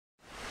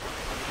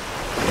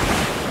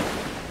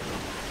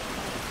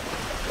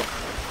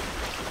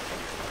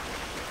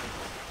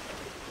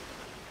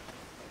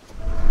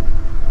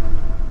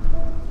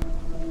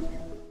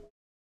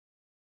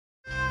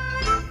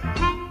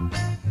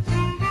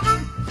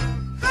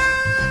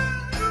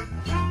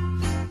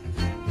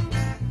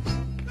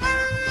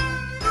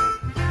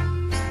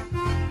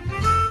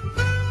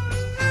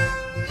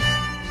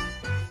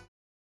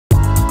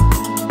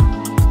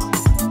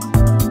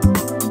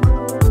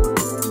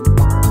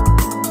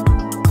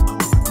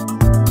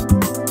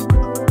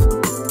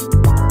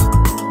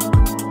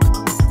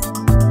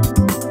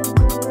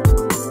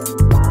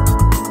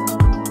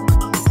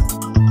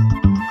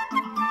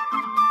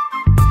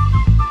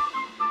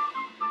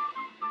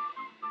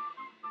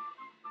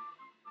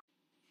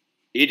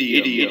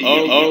Idiom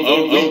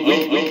of the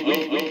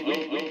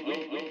week.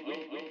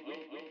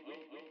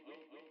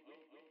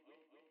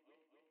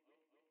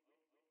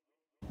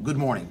 Good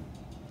morning.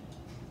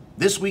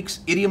 This week's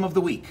idiom of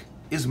the week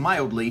is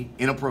mildly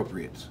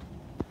inappropriate.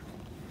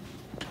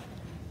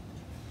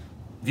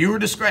 Viewer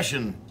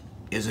discretion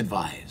is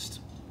advised.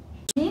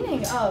 The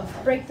meaning of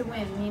break the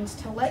wind means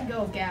to let go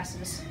of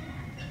gases.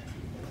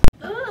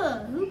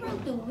 Ugh, who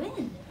broke the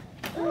wind?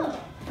 Ugh.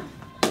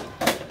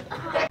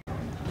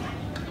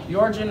 The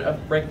origin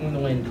of breaking the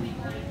wind.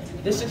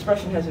 This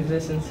expression has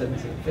existed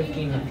since the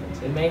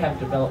 1500s. It may have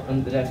developed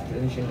from the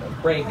definition of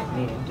break,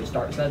 meaning to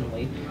start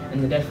suddenly,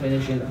 and the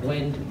definition of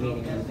wind,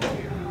 meaning to blow.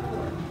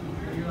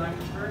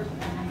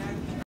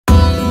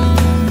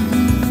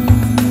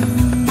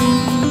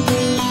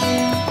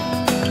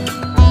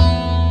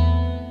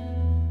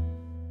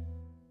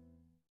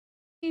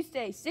 You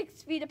stay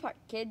 6 feet apart,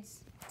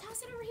 kids.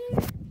 Toss it over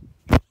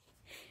here.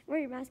 Wear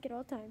your mask at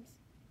all times.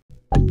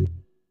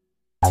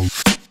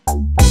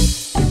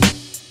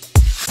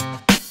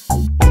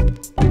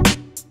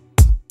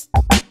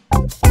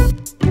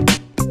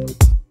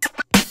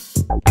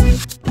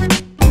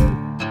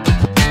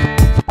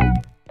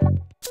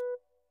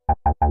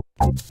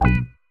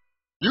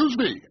 Excuse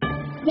me.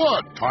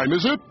 What time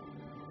is it?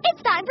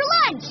 It's time for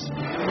lunch.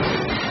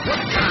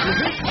 What time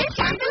is it? It's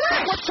time for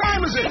lunch. What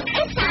time is it?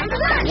 It's time for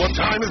lunch. What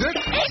time is it?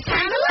 It's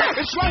time for lunch.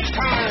 It's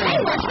lunchtime. Hey,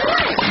 what's for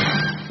lunch?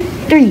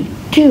 3,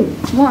 2,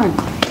 1.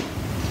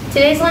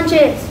 Today's lunch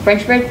is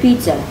French bread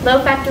pizza,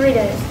 low-fat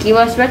Doritos, Key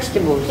West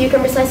vegetables,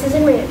 cucumber slices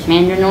and ranch,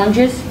 mandarin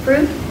oranges,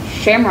 fruit,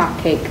 shamrock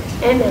cake.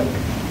 and milk.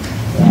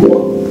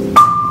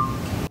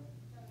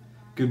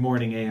 Good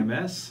morning,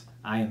 AMS.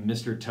 I am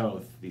Mr.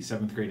 Toth, the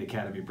 7th grade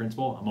academy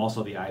principal. I'm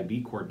also the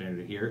IB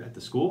coordinator here at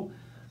the school.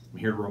 I'm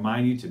here to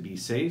remind you to be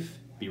safe,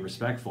 be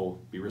respectful,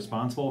 be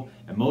responsible,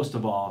 and most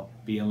of all,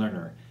 be a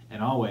learner.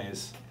 And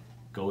always,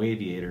 go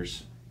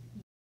Aviators.